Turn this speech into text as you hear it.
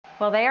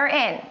Well, they are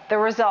in the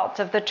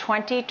results of the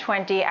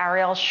 2020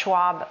 Ariel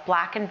Schwab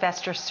Black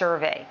Investor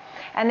Survey,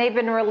 and they've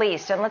been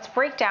released. And let's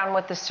break down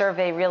what the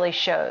survey really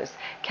shows.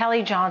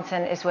 Kelly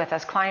Johnson is with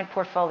us, client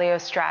portfolio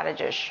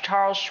strategist,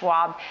 Charles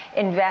Schwab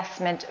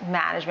Investment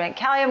Management.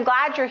 Kelly, I'm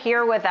glad you're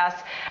here with us.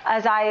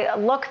 As I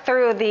look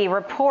through the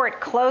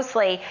report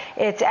closely,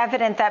 it's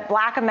evident that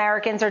Black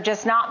Americans are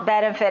just not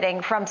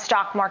benefiting from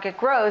stock market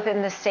growth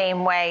in the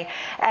same way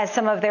as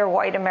some of their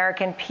white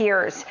American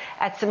peers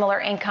at similar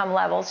income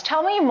levels.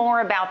 Tell me more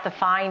about the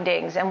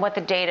findings and what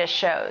the data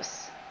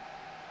shows.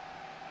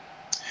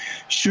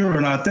 Sure,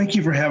 and thank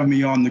you for having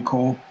me on,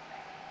 Nicole.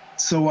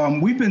 So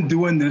we've been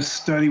doing this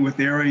study with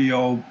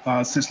Ariel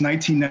since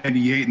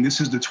 1998, and this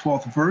is the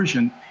 12th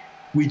version.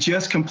 We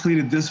just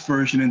completed this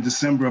version in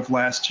December of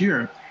last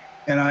year.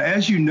 And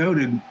as you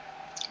noted,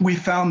 we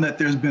found that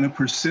there's been a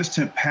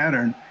persistent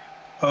pattern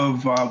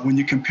of when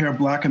you compare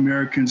Black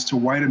Americans to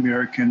white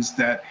Americans,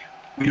 that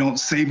we don't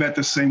save at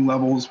the same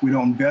levels, we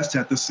don't invest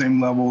at the same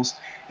levels,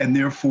 and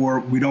therefore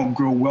we don't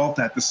grow wealth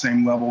at the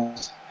same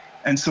levels.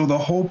 And so the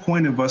whole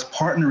point of us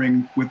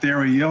partnering with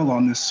Ariel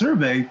on this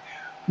survey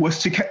was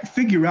to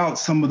figure out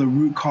some of the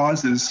root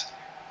causes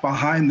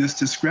behind this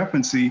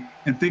discrepancy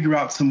and figure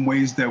out some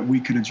ways that we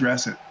could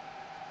address it.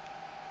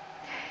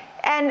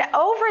 And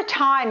over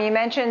time, you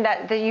mentioned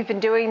that you've been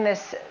doing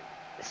this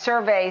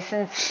survey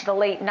since the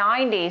late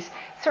 90s. Is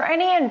there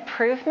any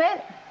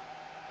improvement?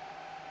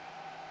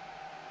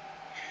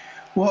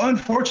 Well,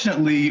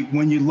 unfortunately,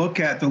 when you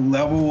look at the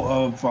level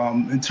of,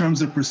 in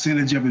terms of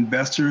percentage of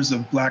investors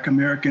of Black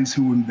Americans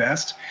who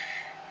invest,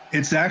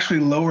 it's actually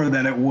lower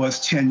than it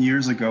was 10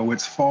 years ago.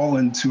 It's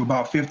fallen to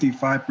about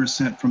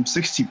 55% from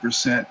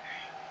 60%,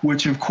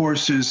 which of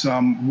course is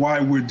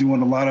why we're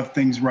doing a lot of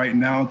things right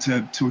now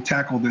to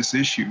tackle this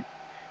issue.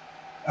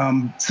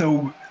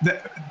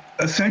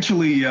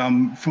 Essentially,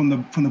 from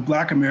the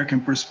Black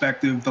American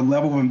perspective, the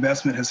level of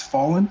investment has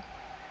fallen.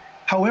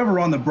 However,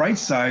 on the bright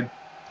side,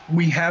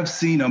 we have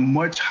seen a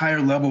much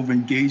higher level of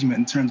engagement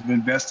in terms of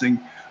investing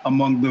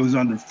among those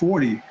under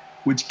 40,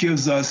 which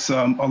gives us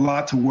a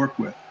lot to work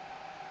with.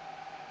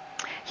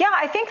 Yeah,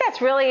 I think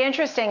that's really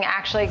interesting,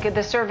 actually.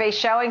 The survey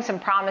showing some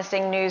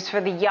promising news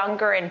for the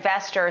younger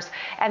investors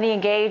and the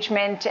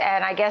engagement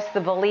and I guess the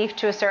belief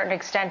to a certain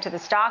extent to the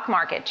stock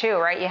market too,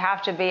 right? You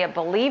have to be a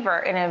believer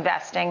in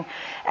investing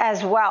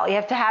as well. You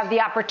have to have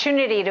the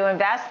opportunity to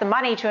invest, the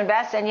money to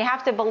invest, and you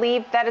have to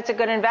believe that it's a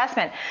good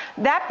investment.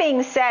 That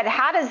being said,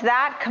 how does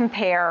that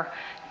compare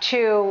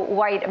to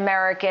white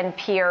American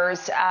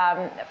peers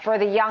for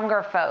the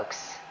younger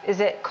folks? Is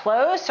it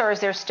close, or is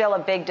there still a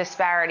big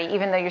disparity,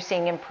 even though you're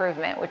seeing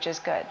improvement, which is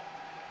good?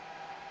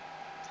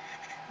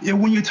 Yeah,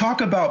 when you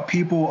talk about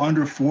people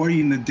under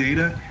 40 in the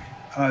data,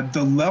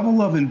 the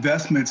level of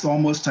investment is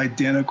almost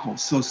identical.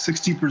 So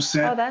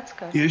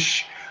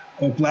 60%-ish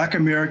of Black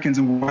Americans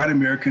and white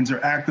Americans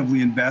are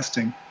actively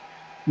investing.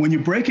 When you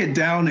break it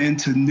down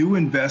into new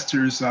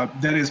investors,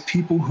 that is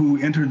people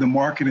who entered the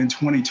market in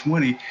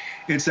 2020,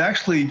 it's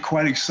actually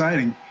quite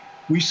exciting.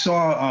 We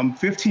saw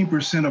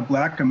 15% of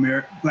Black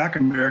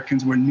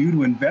Americans were new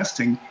to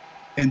investing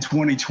in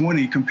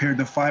 2020 compared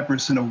to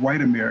 5% of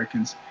white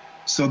Americans.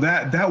 So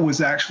that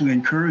was actually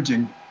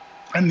encouraging.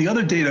 And the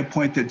other data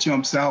point that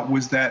jumps out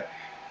was that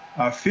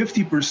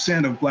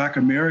 50% of Black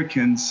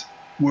Americans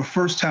were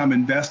first-time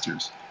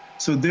investors.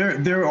 So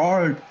there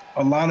are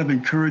a lot of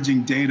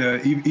encouraging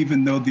data,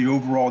 even though the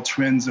overall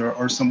trends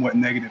are somewhat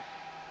negative.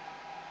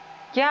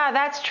 Yeah,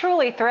 that's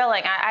truly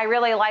thrilling. I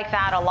really like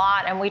that a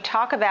lot. And we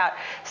talk about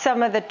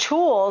some of the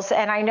tools,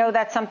 and I know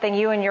that's something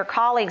you and your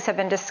colleagues have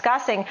been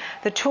discussing,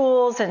 the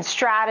tools and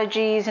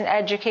strategies and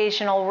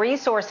educational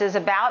resources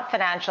about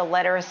financial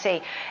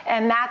literacy.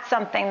 And that's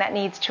something that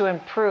needs to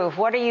improve.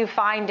 What are you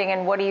finding,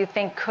 and what do you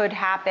think could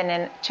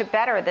happen to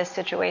better this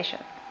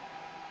situation?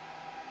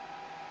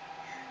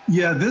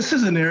 Yeah, this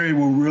is an area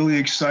we're really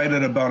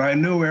excited about.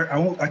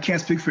 I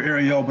can't speak for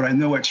Ariel, but I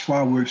know at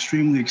Schwab we're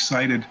extremely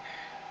excited.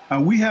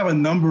 We have a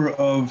number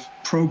of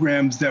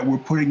programs that we're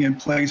putting in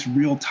place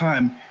real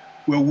time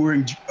where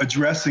we're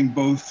addressing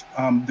both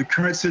the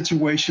current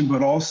situation,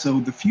 but also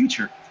the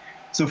future.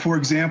 So for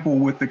example,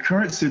 with the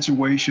current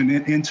situation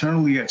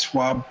internally at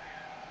Schwab,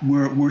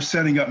 we're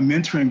setting up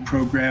mentoring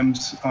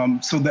programs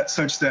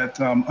such that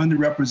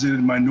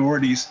underrepresented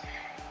minorities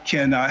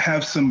can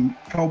have some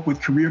help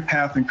with career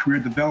path and career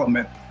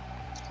development.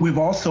 We've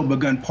also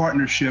begun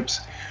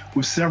partnerships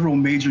with several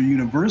major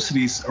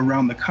universities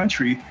around the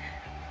country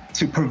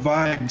to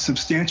provide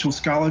substantial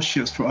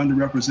scholarships for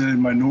underrepresented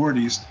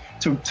minorities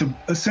to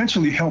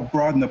essentially help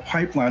broaden the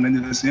pipeline into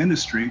this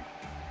industry.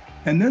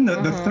 And then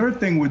the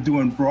third thing we're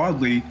doing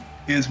broadly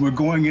is we're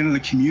going into the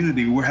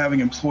community. We're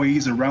having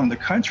employees around the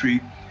country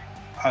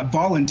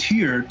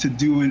volunteer to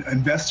do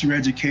investor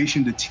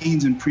education to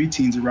teens and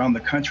preteens around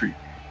the country.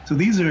 So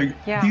these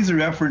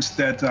are efforts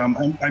that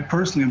I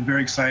personally am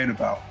very excited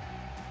about.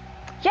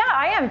 Yeah,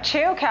 I am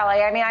too,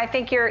 Kelly. I mean, I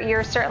think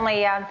you're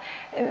certainly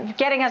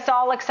getting us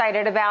all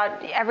excited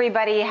about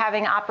everybody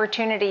having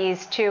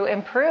opportunities to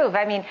improve.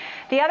 I mean,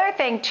 the other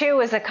thing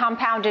too is a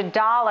compounded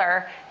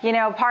dollar. You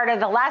know, part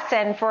of the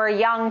lesson for a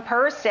young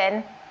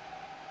person.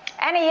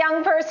 Any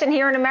young person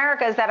here in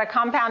America is that a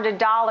compounded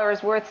dollar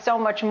is worth so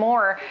much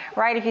more,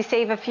 right? If you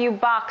save a few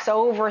bucks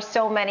over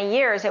so many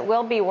years, it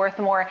will be worth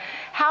more.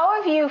 How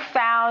have you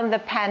found the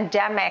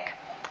pandemic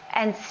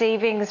and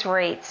savings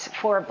rates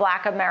for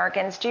Black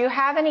Americans? Do you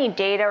have any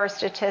data or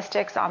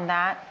statistics on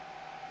that?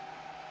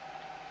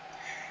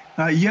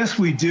 Yes,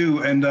 we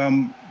do. And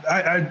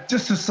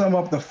just to sum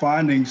up the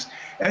findings,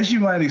 as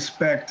you might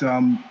expect,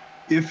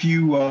 if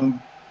you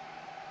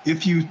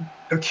if you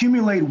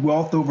accumulate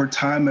wealth over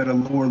time at a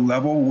lower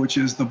level, which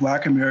is the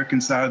Black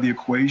American side of the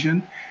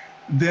equation,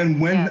 then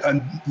when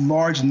a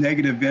large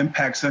negative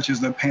impact such as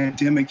the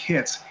pandemic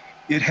hits,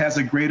 it has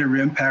a greater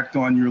impact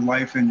on your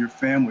life and your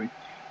family.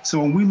 So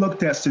when we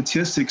looked at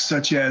statistics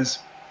such as,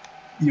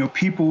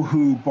 people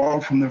who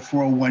borrowed from their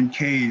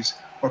 401ks,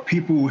 or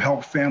people who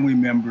helped family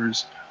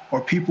members, or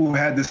people who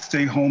had to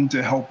stay home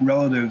to help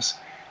relatives,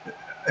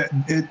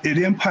 it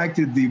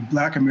impacted the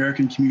Black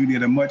American community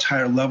at a much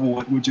higher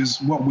level, which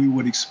is what we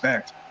would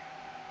expect.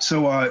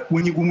 So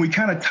when we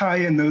kind of tie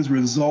in those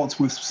results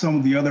with some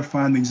of the other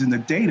findings in the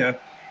data,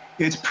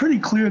 it's pretty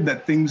clear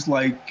that things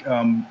like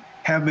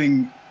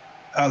having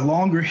a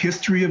longer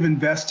history of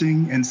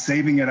investing and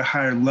saving at a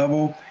higher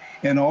level,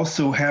 and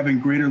also having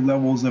greater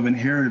levels of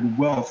inherited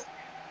wealth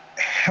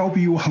help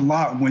you a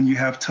lot when you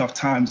have tough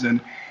times.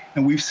 And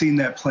we've seen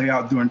that play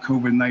out during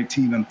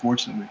COVID-19,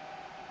 unfortunately.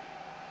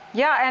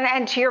 Yeah,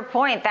 and to your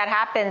point, that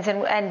happens,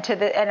 and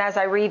as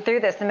I read through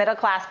this, the middle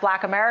class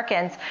Black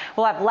Americans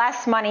will have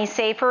less money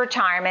saved for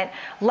retirement,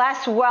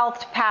 less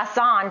wealth to pass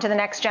on to the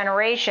next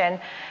generation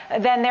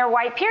than their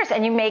white peers.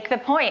 And you make the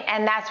point,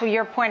 and that's what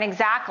your point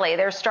exactly.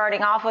 They're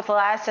starting off with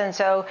less, and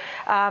so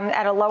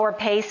at a lower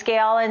pay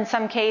scale in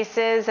some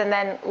cases, and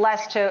then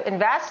less to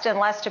invest and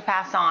less to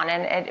pass on.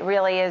 And it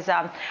really is.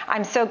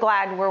 I'm so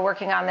glad we're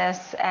working on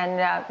this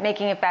and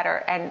making it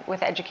better, and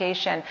with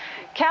education.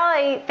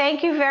 Kelly,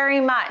 thank you very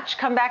much.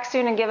 Come back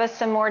soon and give us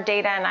some more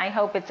data, and I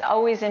hope it's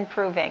always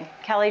improving.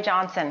 Kelly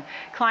Johnson,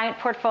 Client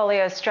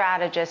Portfolio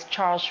Strategist,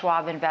 Charles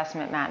Schwab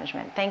Investment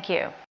Management. Thank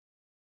you.